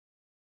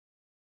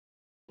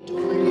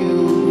Adore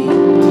you, we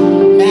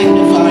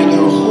magnify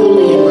your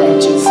holy and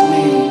righteous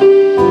name,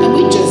 and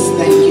we just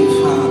thank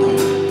you,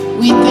 Father.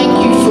 We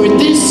thank you for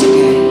this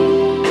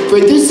day, for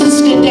this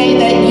is the day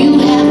that you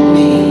have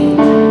made,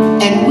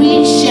 and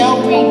we shall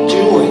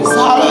rejoice,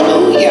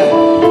 hallelujah,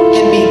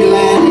 and be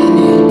glad in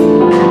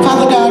it.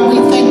 Father God, we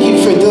thank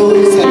you for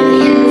those that are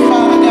here,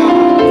 Father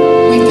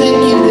God. We thank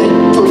you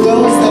that for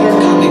those that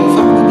are coming,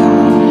 Father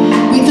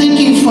God. We thank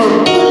you for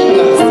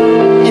putting us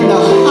in the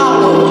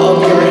hollow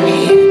of your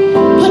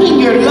hand, putting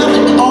your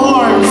loving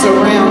arms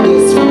around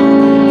us,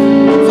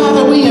 Father.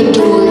 Father, we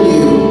adore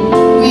you.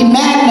 We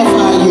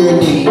magnify your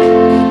name.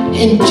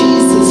 In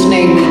Jesus'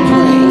 name we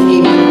pray.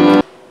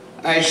 Amen.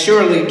 I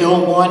surely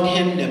don't want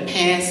him to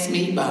pass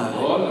me by.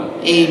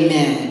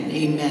 Amen.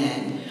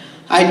 Amen.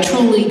 I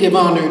truly give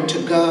honor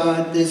to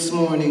God this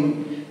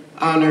morning.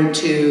 Honor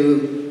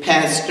to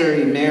Pastor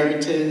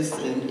Emeritus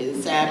in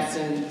his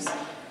absence,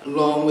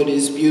 along with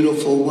his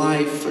beautiful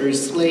wife,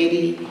 First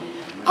Lady.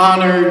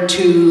 Honor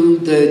to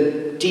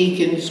the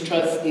deacons,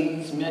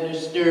 trustees,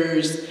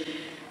 ministers,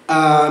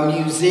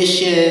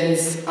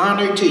 musicians.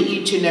 Honor to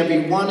each and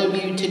every one of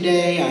you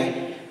today.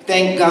 I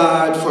thank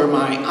God for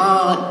my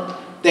aunt.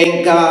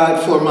 Thank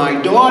God for my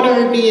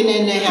daughter being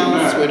in the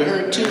house with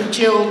her 2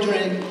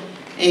 children.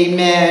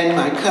 Amen.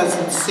 My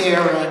cousin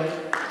Sarah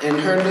and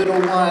her little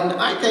one.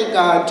 I thank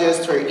God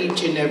just for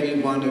each and every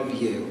one of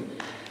you.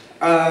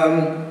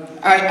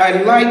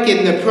 I like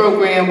in the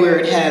program where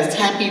it has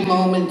happy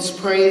moments,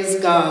 praise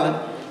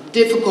God,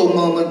 difficult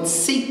moments,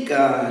 seek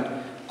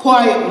God,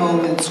 quiet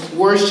moments,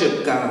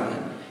 worship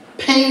God,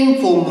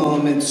 painful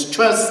moments,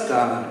 trust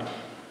God,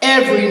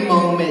 every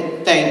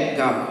moment, thank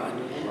God.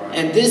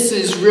 And this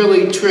is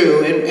really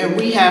true, and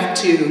we have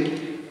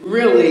to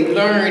really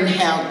learn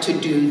how to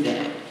do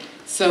that.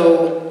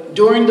 So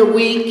during the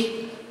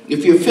week,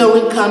 if you're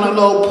feeling kind of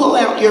low, pull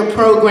out your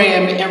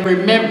program and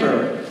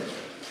remember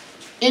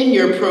in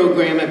your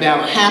program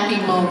about happy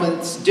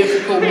moments,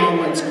 difficult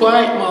moments,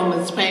 quiet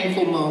moments,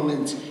 painful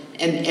moments,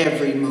 and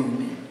every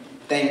moment.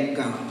 Thank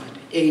God.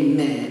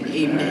 Amen.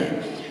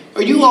 Amen.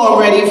 Are you all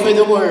ready for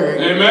the word?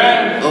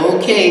 Amen.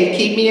 Okay,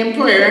 keep me in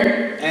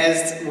prayer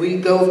as we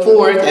go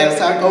forth, as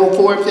I go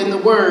forth in the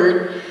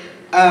word.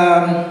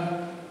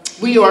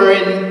 We are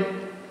in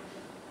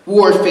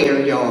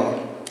warfare, y'all.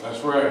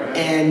 That's right.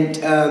 And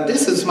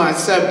this is my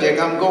subject.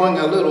 I'm going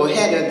a little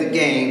ahead of the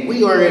game.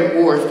 We are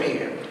in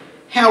warfare.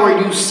 How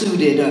are you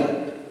suited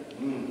up?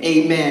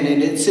 Amen.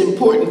 And it's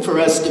important for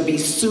us to be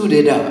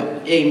suited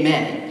up.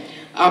 Amen.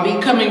 I'll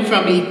be coming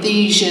from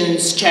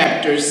Ephesians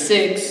chapter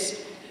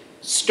 6,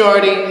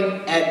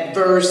 starting at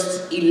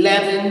verse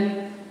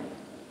 11.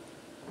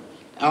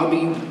 I'll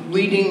be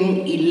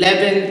reading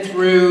 11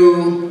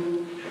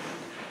 through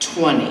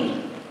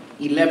 20.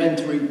 11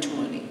 through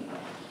 20.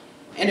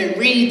 And it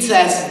reads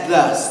as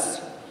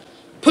thus: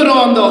 put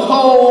on the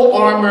whole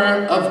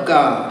armor of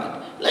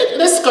God.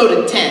 Let's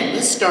go to 10.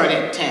 Let's start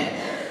at 10.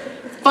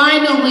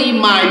 Finally,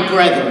 my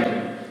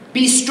brethren,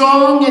 be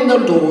strong in the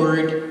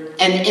Lord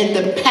and in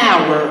the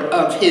power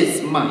of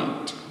his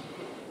might.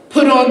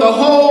 Put on the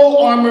whole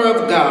armor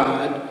of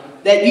God,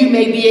 that you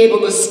may be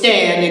able to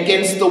stand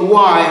against the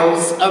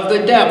wiles of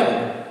the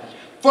devil.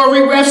 For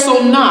we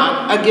wrestle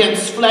not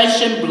against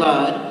flesh and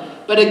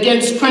blood, but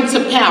against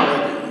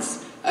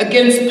principalities,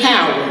 against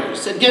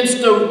powers, against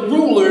the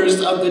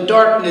rulers of the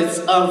darkness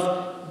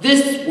of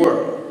this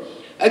world,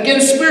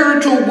 against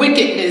spiritual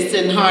wickedness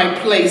in high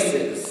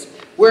places.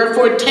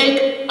 Wherefore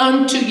take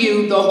unto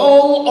you the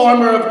whole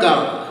armor of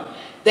God,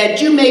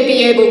 that you may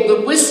be able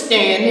to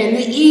withstand in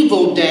the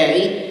evil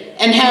day,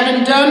 and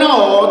having done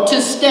all,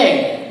 to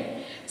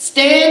stand.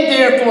 Stand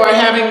therefore,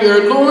 having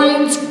your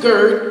loins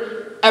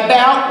girt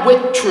about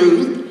with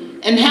truth,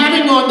 and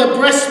having on the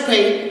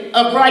breastplate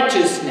of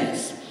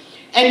righteousness,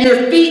 and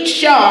your feet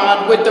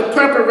shod with the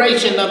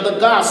preparation of the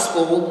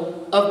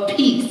gospel of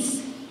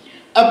peace.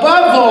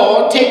 Above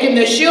all, taking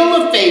the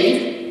shield of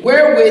faith,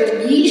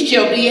 wherewith ye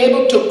shall be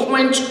able to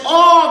quench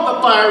all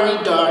the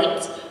fiery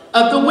darts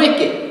of the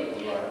wicked,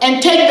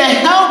 and take the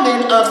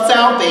helmet of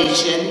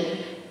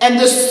salvation and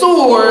the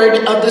sword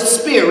of the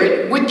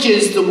Spirit, which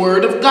is the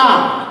word of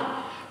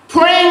God,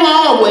 praying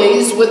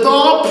always with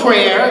all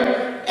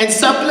prayer and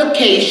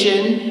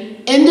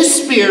supplication in the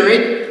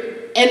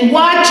Spirit, and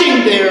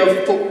watching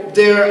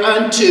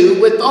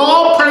thereunto with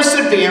all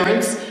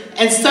perseverance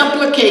and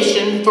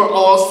supplication for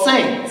all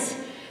saints.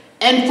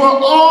 And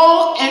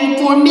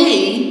for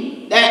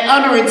me, that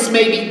utterance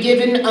may be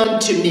given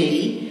unto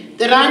me,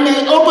 that I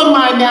may open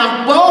my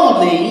mouth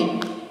boldly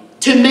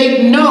to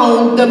make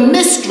known the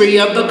mystery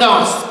of the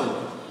gospel,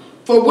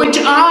 for which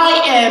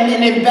I am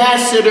an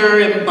ambassador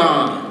in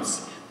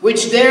bonds,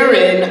 which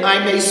therein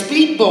I may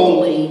speak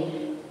boldly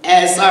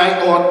as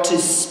I ought to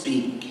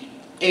speak.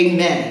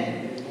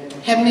 Amen.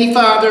 Heavenly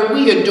Father,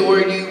 we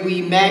adore you.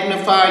 We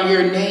magnify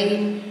your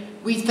name.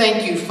 We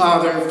thank you,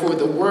 Father, for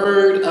the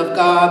word of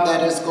God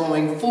that is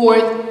going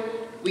forth.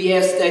 We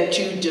ask that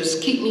you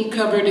just keep me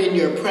covered in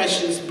your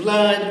precious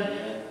blood.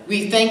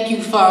 We thank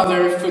you,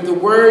 Father, for the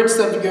words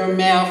of your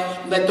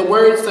mouth. Let the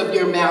words of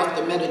your mouth,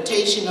 the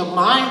meditation of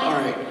my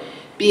heart,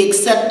 be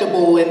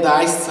acceptable in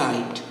thy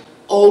sight,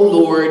 O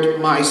Lord,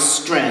 my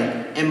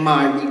strength and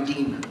my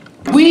Redeemer.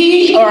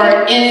 We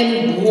are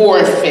in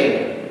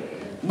warfare.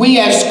 We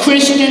as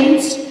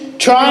Christians,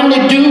 trying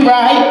to do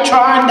right,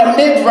 trying to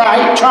live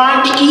right,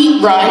 trying to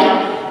eat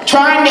right,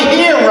 trying to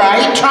hear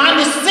right,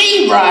 trying to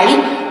see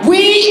right.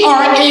 We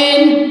are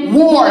in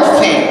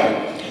warfare.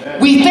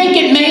 We think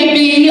it may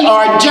be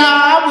our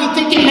job, we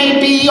think it may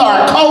be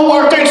our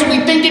co-workers, we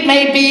think it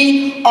may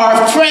be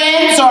our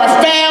friends, our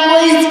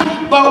families,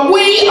 but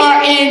we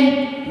are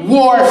in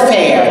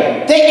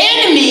warfare. The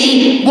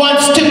enemy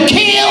wants to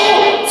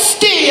kill,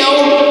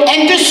 steal,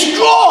 and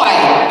destroy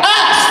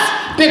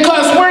us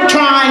because we're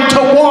trying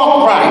to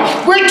walk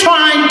right. We're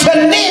trying to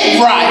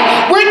live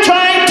right. We're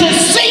trying to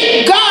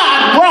seek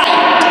God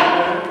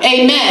right.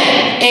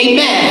 Amen.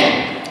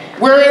 Amen.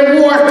 We're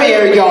in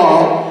warfare,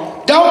 y'all.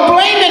 Don't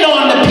blame it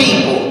on the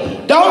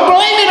people. Don't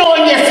blame it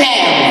on your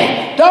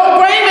family. Don't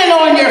blame it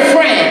on your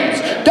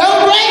friends.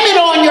 Don't blame it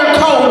on your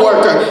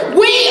co-worker.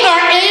 We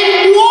are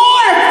in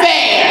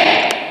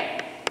warfare.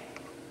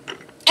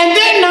 And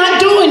they're not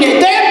doing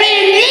it. They're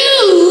being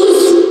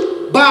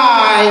used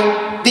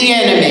by the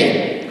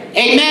enemy.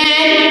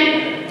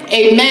 Amen,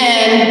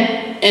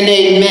 amen, and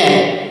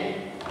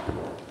amen.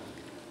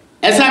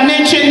 As I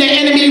mentioned, the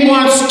enemy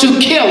wants to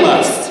kill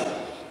us.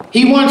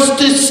 He wants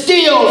to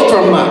steal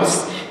from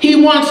us. He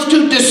wants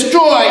to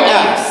destroy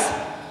us.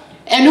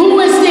 And who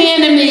is the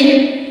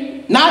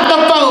enemy? Not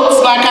the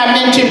folks like I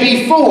mentioned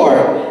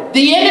before.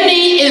 The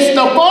enemy is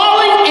the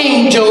fallen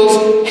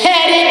angels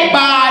headed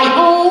by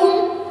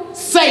whom?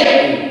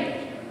 Satan.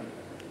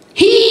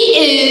 He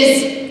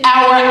is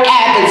our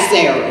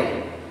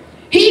adversary.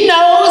 He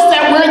knows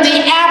that we're the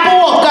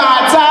apple of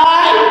God's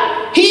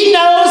eye. He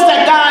knows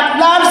that God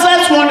loves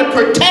us, wants to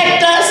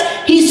protect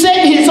us. He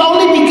sent his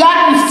only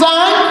begotten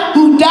Son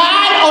who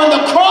died on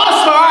the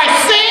cross for our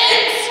sins.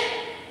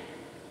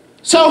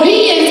 So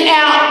he is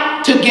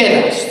out to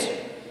get us.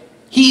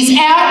 He's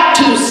out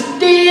to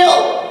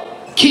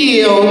steal,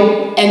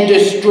 kill, and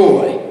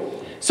destroy.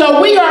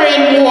 So we are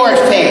in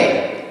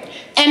warfare.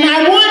 And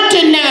I want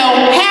to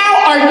know,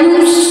 how are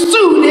you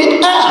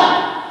suited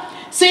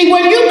up? See,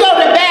 when you go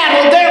to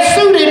battle, they're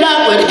suited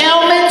up with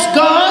helmets,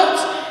 guns,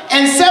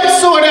 and some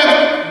sort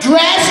of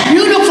dress,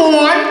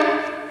 uniform.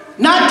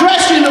 Not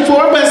dress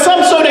uniform, but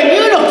some sort of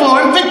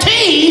uniform,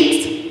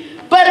 fatigues.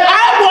 But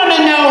I want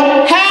to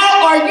know,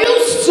 how are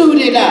you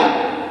suited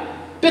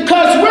up?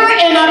 Because we're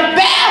in a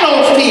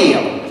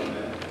battlefield.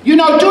 You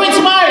know, Joyce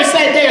Meyer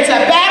said there's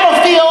a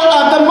battlefield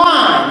of the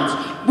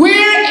mind.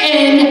 We're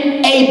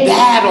in a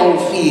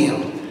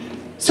battlefield.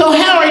 So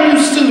how are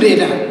you suited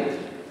up?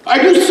 Are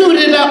you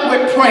suited up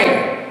with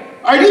prayer?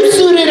 Are you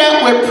suited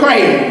up with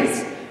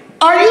praise?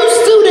 Are you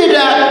suited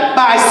up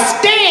by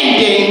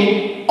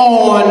standing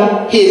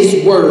on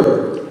his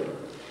word?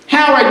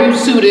 How are you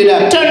suited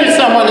up? Turn to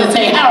someone and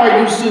say, how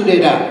are you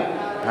suited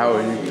up? How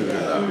are you suited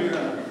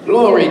up?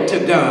 Glory to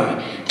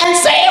God. And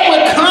say it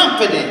with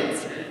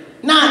confidence.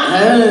 Not,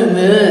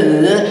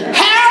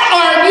 how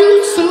are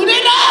you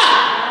suited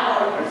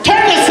up?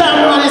 Turn to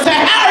someone and say,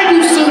 how are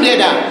you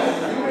suited up?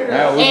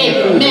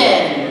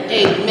 Amen,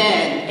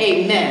 amen,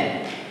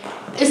 amen.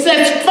 It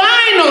says,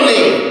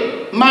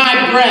 finally,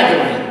 my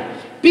brethren,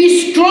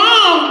 be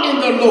strong in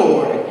the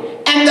Lord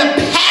and the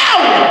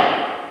power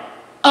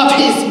of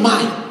his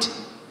might.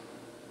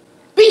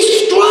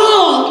 Be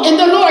strong in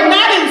the Lord,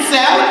 not in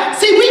self.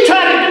 See, we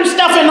try to do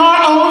stuff in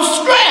our own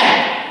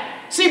strength.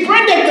 See,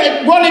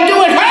 Brenda want to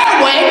do it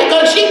her way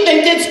because she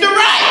thinks it's the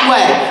right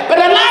way. But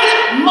a lot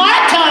of my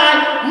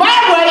time, my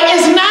way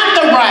is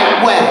not the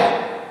right way.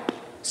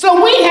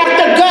 So we have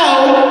to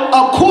go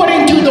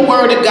according to the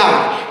word of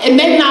God. It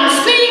may not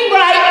seem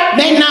right,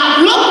 may not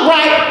look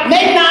right,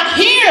 may not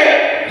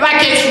hear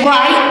like it's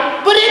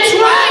right, but it's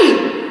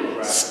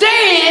right.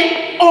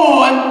 Stand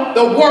on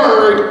the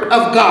word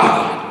of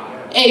God.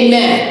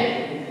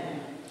 Amen.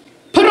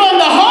 Put on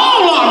the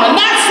whole armor,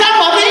 not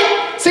some of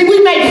it. See,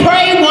 we may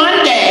pray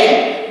one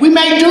day, we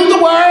may do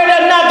the word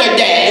another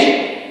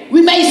day,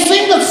 we may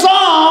sing a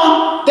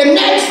song the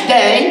next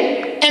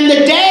day, and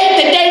the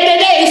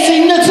day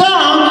sing the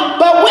song,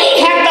 but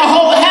we have the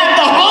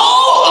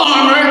whole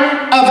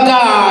armor of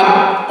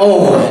God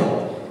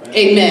on.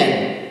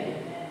 Amen.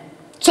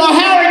 So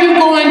how are you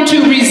going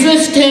to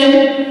resist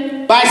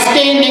him? By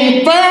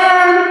standing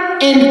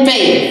firm in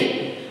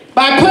faith,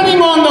 by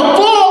putting on the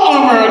full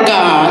armor of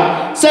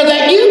God, so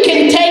that you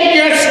can take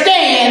your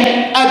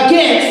stand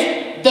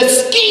against the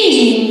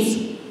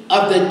schemes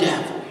of the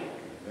devil.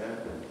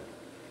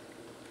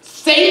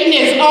 Satan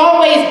is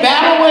always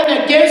battling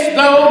against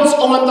those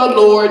on the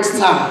Lord's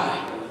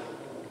side.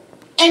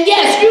 And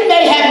yes, you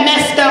may have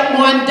messed up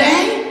one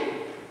day,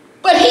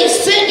 but he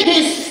sent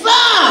his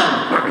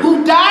Son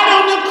who died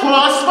on the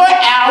cross for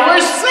our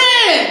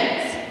sins.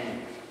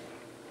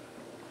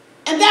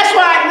 And that's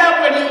why I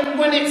love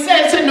when it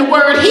says in the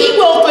word, he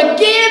will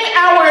forgive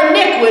our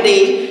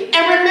iniquity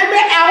and remember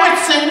our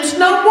sins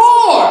no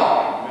more.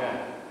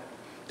 Amen.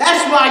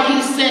 That's why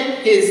he sent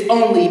his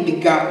only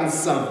begotten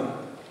Son.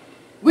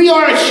 We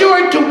are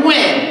assured to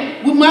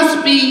win. We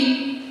must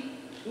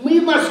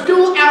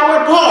do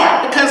our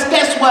part, because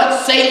guess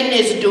what? Satan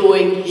is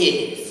doing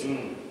his.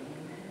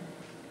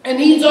 And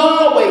he's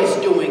always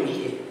doing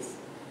his.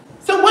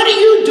 So what are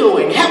you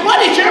doing?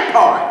 What is your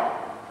part?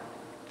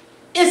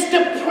 It's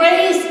to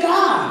praise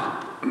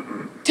God,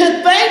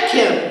 to thank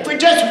him for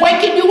just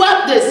waking you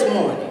up this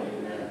morning.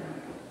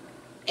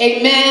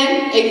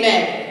 Amen,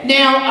 amen.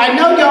 Now, I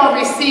know y'all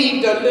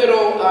received a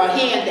little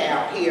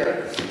handout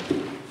here.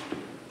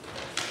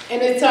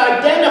 And it's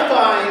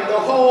identifying the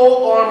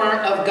whole armor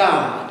of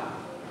God.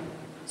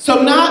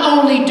 So not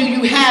only do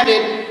you have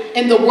it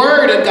in the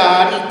Word of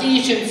God,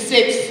 Ephesians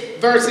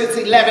 6, verses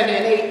 11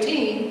 and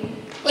 18,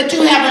 but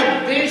you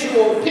have a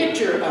visual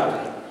picture of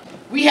it.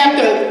 We have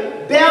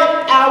to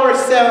belt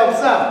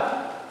ourselves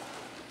up.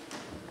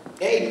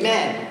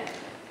 Amen.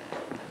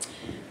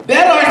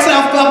 Belt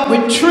ourselves up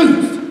with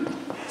truth.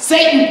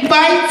 Satan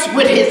fights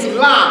with his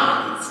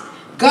lies.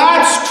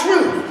 God's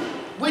truth,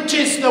 which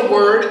is the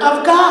Word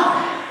of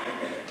God.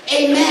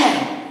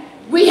 Amen.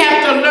 We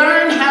have to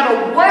learn how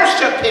to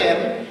worship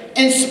him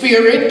in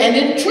spirit and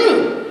in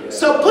truth.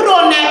 So put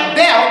on that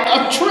belt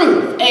of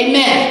truth.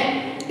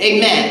 Amen.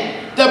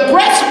 Amen. The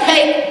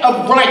breastplate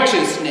of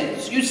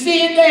righteousness. You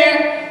see it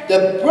there?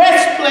 The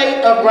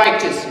breastplate of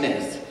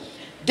righteousness.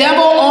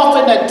 Devil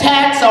often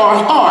attacks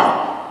our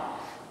heart.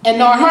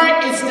 And our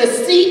heart is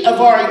the seat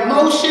of our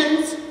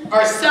emotions,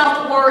 our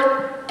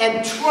self-worth,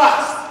 and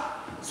trust.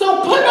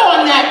 So put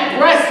on that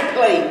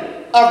breastplate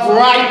of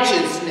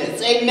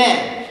righteousness.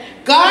 Amen.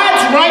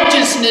 God's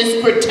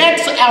righteousness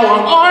protects our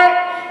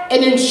heart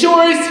and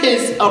ensures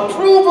his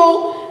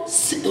approval,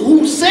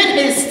 who sent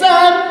his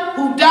Son,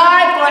 who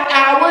died for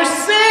our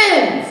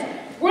sins.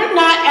 We're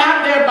not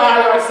out there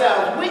by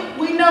ourselves.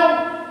 We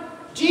know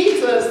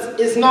Jesus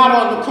is not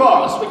on the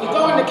cross. When you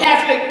go in the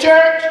Catholic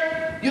Church,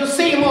 you'll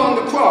see him on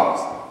the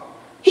cross.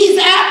 He's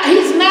not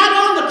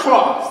on the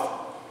cross.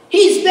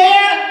 He's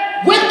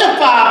there with the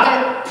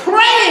Father,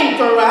 praying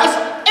for us,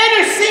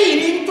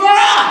 interceding for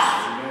us.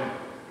 Amen.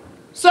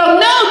 So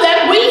know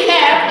that we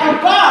have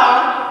a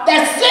God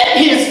that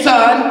sent his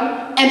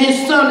Son, and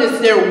his Son is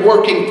there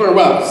working for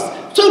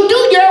us. So do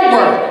your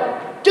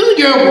work. Do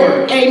your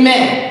work.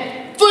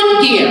 Amen.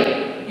 Foot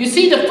gear. You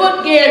see the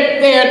foot gear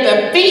there,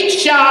 the feet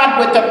shod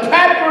with the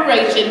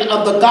preparation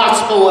of the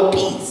gospel of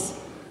peace.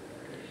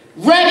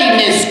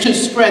 Readiness to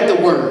spread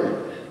the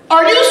word.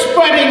 Are you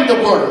spreading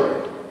the word?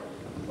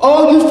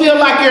 Oh, you feel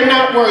like you're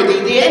not worthy.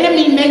 The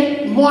enemy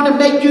may want to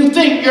make you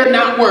think you're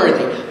not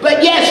worthy.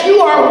 But yes, you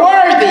are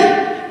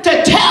worthy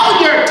to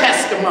tell your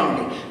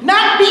testimony.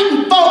 Not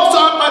beating folks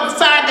off on the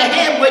side of the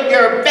head with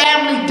your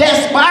family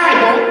desk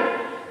Bible,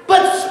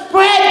 but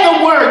spread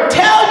the word.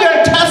 Tell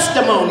your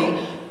testimony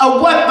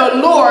of what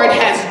the Lord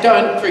has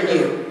done for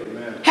you.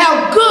 Amen.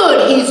 How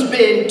good he's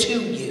been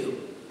to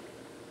you.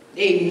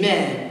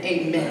 Amen.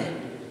 Amen.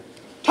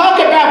 Talk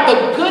about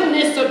the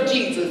goodness of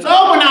Jesus.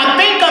 Oh, when I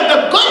think of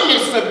the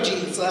goodness of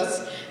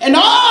Jesus and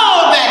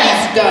all that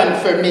he's done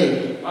for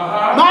me,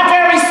 my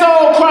very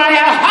soul cry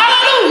out,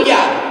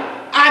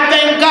 hallelujah! I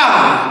thank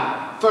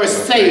God for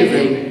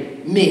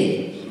saving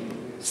me.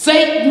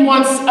 Satan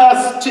wants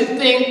us to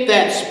think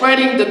that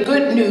spreading the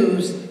good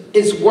news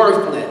is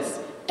worthless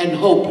and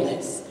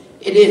hopeless.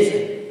 It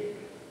isn't.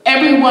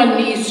 Everyone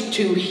needs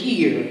to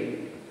hear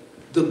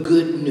the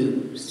good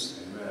news.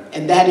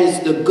 And that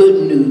is the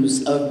good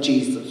news of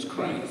Jesus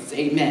Christ.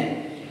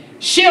 Amen.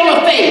 Shield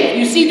of faith.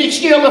 You see the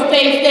shield of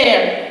faith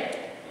there?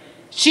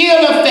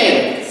 Shield of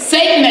faith.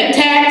 Satan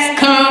attacks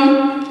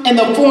come in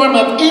the form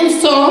of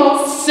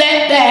insults,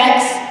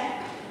 setbacks,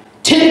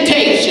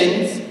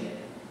 temptations.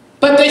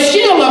 But the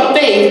shield of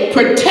faith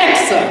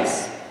protects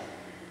us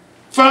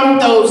from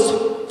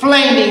those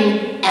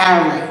flaming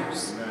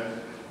arrows.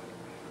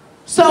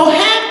 So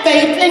have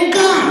faith in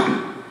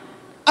God.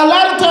 A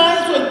lot of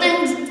times when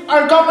things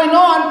are going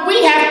on,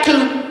 we have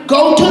to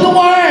go to the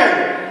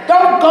Word.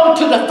 Don't go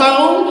to the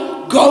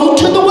phone, go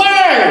to the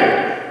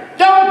Word.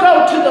 Don't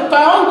go to the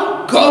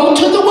phone, go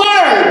to the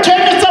Word. Turn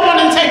to someone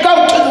and say,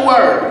 go to the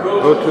Word.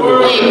 Go to the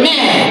Word.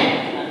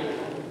 Amen.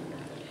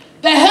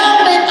 The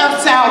helmet of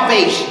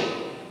salvation.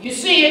 You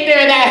see it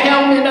there, that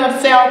helmet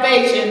of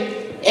salvation.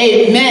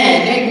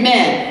 Amen,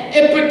 amen.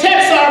 It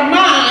protects our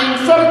mind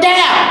from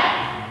doubt.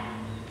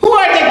 Who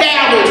are the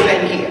doubters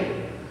in here?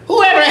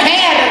 Whoever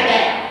had a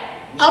doubt?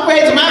 I'll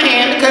raise my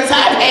hand because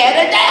I've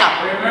had a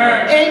doubt.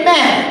 Amen.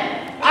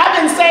 Amen. I've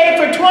been saved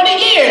for 20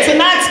 years and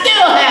I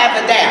still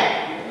have a doubt.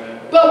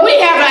 Amen. But we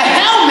have a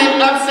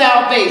helmet of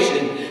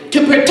salvation to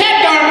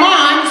protect our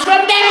minds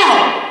from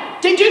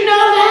doubt. Did you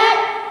know that?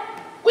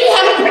 We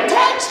have a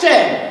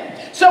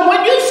protection. So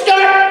when you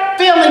start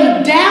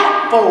feeling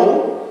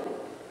doubtful,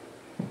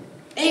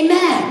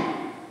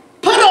 amen,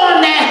 put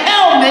on that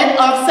helmet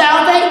of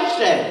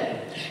salvation.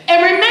 And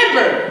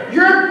remember,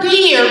 your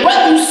gear,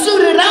 what you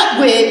suited up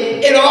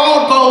with, it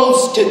all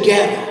goes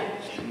together.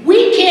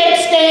 We can't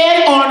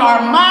stand on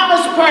our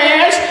mama's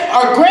prayers,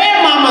 our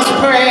grandmama's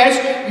prayers.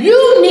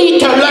 You need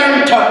to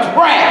learn to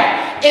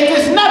pray. If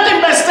it's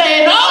nothing but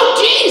saying, oh,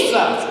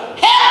 Jesus,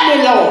 help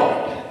me,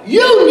 Lord,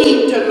 you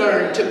need to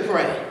learn to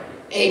pray.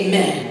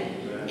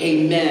 Amen.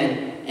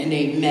 Amen and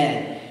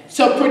amen.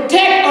 So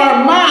protect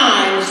our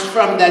minds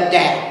from the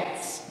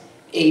doubts.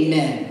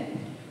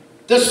 Amen.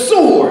 The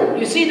sword.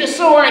 You see the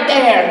sword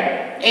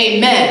there?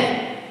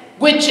 Amen.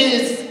 Which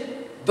is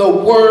the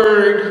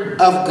word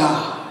of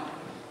God.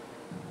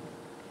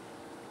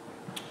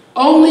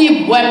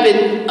 Only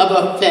weapon of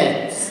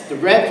offense.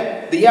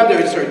 The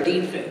others are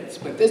defense,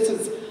 but this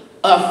is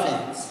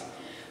offense.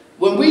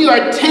 When we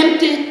are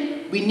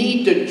tempted, we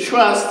need to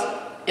trust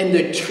in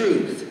the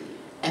truth,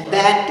 and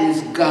that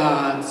is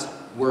God's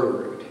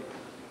word.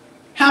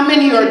 How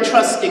many are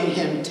trusting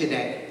him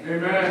today?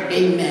 Amen.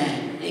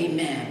 Amen.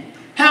 Amen.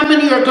 How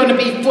many are going to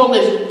be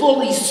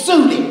fully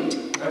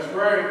suited? That's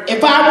right.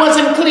 If I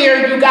wasn't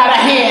clear, you got a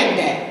hand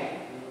there.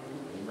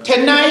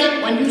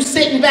 Tonight, when you're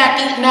sitting back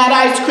eating that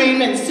ice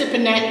cream and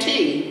sipping that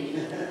tea,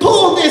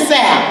 pull this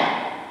out.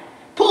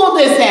 Pull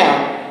this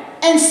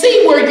out and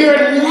see where you're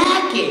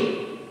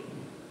lacking.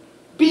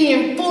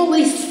 Being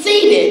fully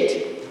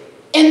seated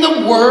in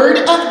the Word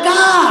of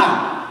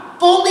God.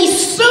 Fully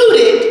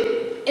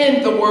suited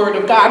in the Word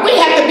of God. We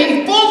have to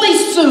be fully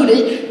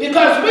suited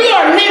because we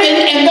are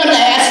living in the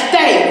last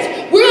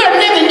days. We are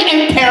living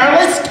in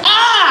perilous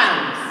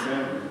times.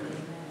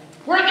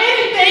 Where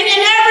anything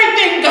and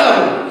everything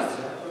goes.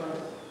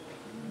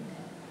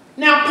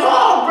 Now,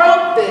 Paul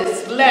wrote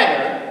this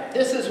letter.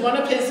 This is one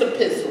of his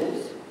epistles.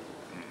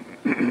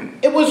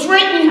 It was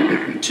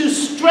written to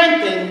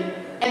strengthen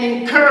and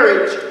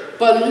encourage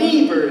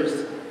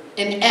believers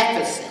in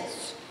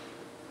Ephesus.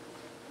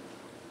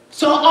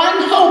 So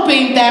I'm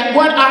hoping that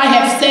what I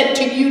have said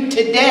to you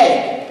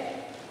today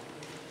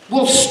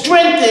will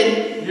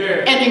strengthen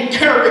and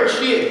encourage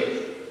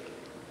you,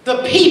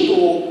 the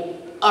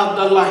people of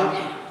the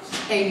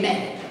lighthouse.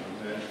 Amen.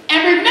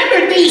 And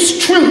remember these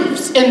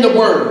truths in the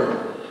Word.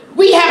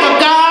 We have a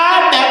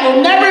God that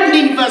will never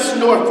leave us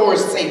nor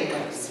forsake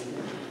us.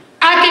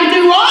 I can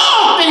do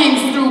all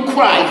things through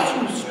Christ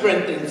who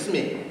strengthens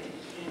me.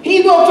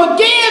 He will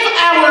forgive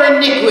our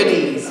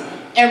iniquities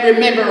and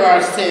remember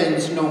our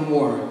sins no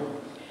more.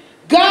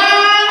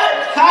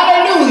 God,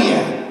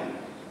 hallelujah,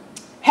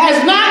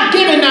 has not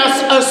given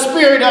us a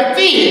spirit of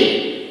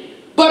fear,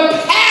 but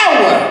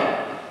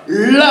power,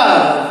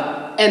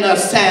 love, and a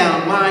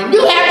sound mind.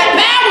 You have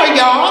the power,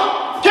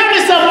 y'all. Turn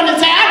to someone and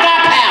say, I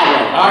got power.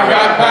 I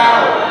got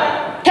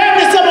power. Turn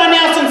to someone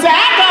else and say,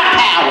 I got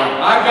power.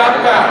 I got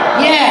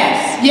power.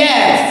 Yes,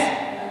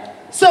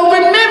 yes. So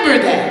remember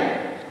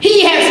that.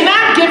 He has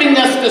not given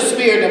us the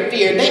spirit of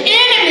fear. The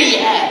enemy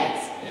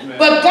has. Amen.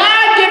 But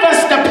God gives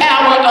us the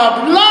power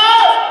of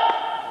love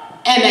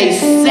and a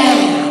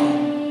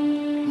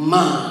sound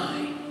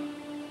mind.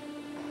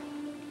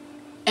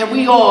 And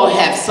we all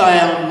have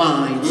sound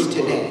minds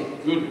today.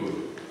 Good word.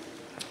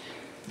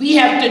 We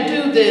have to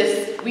do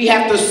this. We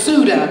have to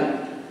suit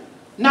up,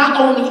 not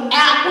only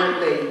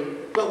outwardly,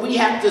 but we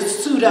have to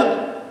suit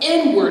up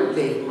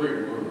inwardly.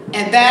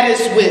 And that is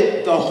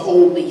with the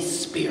Holy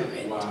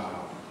Spirit.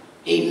 Wow.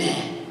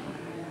 Amen.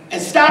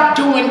 And stop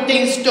doing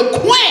things to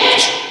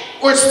quench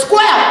or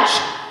squelch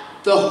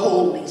the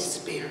Holy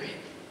Spirit.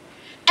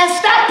 And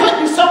stop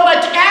putting so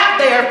much out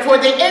there for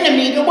the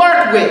enemy to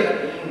work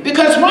with.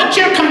 Because once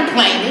you're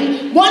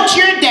complaining, once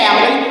you're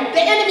doubting,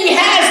 the enemy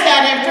has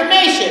that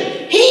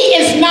information. He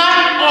is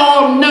not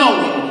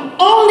all-knowing.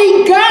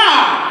 Only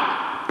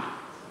God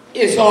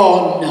is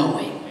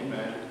all-knowing.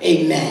 Amen.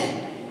 Amen.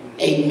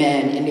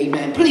 Amen and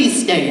amen.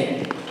 Please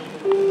stand.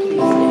 Please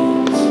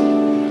stand.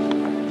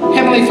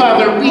 Heavenly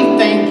Father, we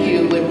thank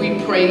you and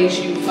we praise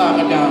you,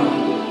 Father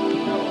God.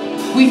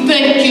 We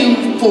thank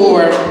you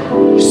for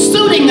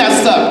suiting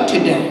us up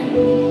today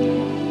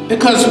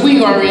because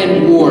we are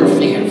in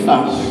warfare,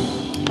 Father.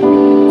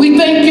 We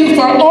thank you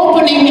for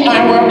opening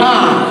our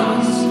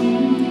eyes,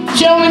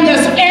 showing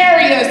us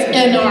areas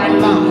in our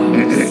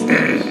lives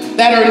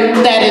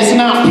that is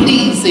not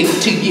pleasing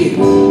to you.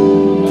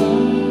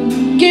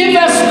 Give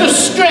us the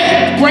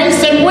strength,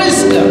 grace, and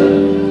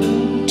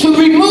wisdom to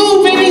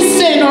remove any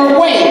sin or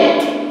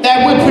weight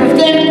that would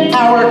prevent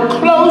our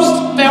close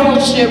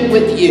fellowship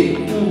with you.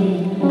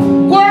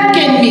 Work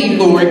in me,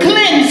 Lord.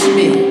 Cleanse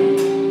me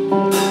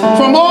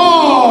from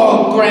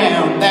all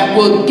ground that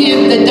will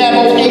give the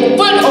devil a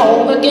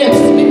foothold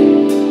against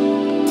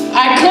me.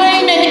 I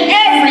claim in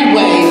every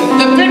way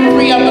the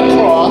victory of the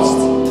cross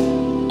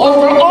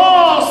over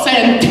all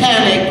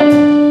satanic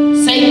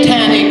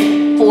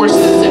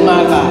forces in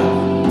my life.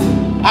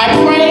 I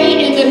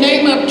pray in the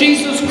name of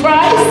Jesus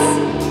Christ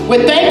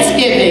with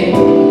thanksgiving,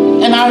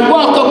 and I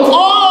welcome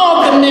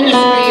all the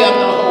ministry of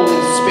the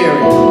Holy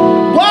Spirit.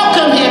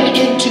 Welcome him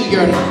into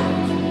your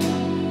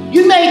life.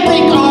 You may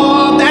think,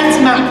 oh, that's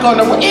not going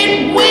to work.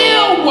 It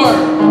will work.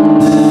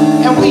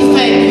 And we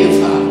thank you,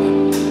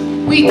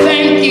 Father. We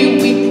thank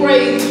you, we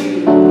praise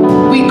you,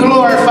 we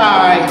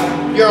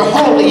glorify your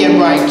holy and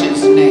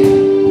righteous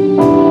name.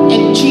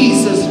 In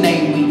Jesus'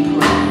 name we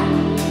pray.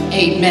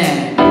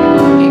 Amen.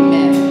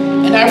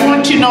 Amen. And I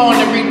want you to know on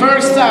the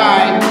reverse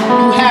side,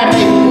 you have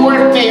a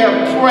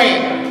warfare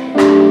prayer.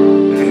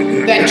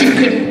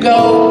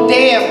 go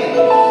daily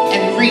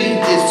and read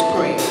this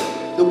prayer,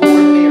 the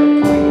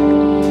warfare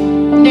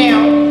prayer. Now,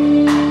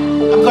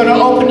 I'm going to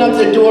open up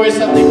the doors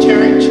of the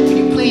church. Will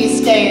you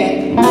please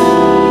stand?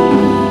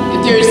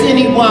 If there's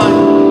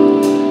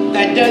anyone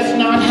that does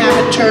not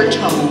have a church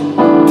home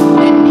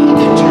and need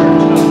a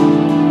church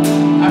home,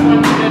 I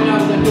want you to know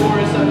the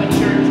doors of a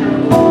church are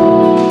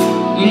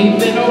open. They've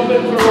been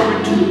open for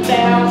over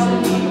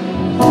 2,000 years.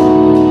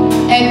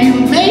 And you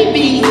may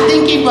be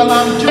thinking, well,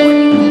 I'm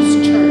joining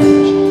this church.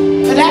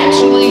 But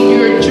actually,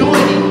 you're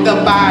joining the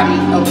body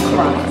of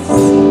Christ.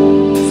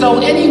 So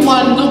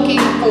anyone looking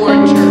for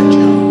a church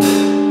home,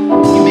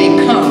 you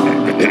may come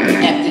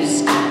at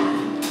this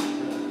time.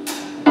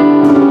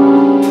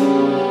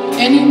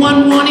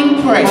 Anyone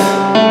wanting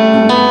prayer?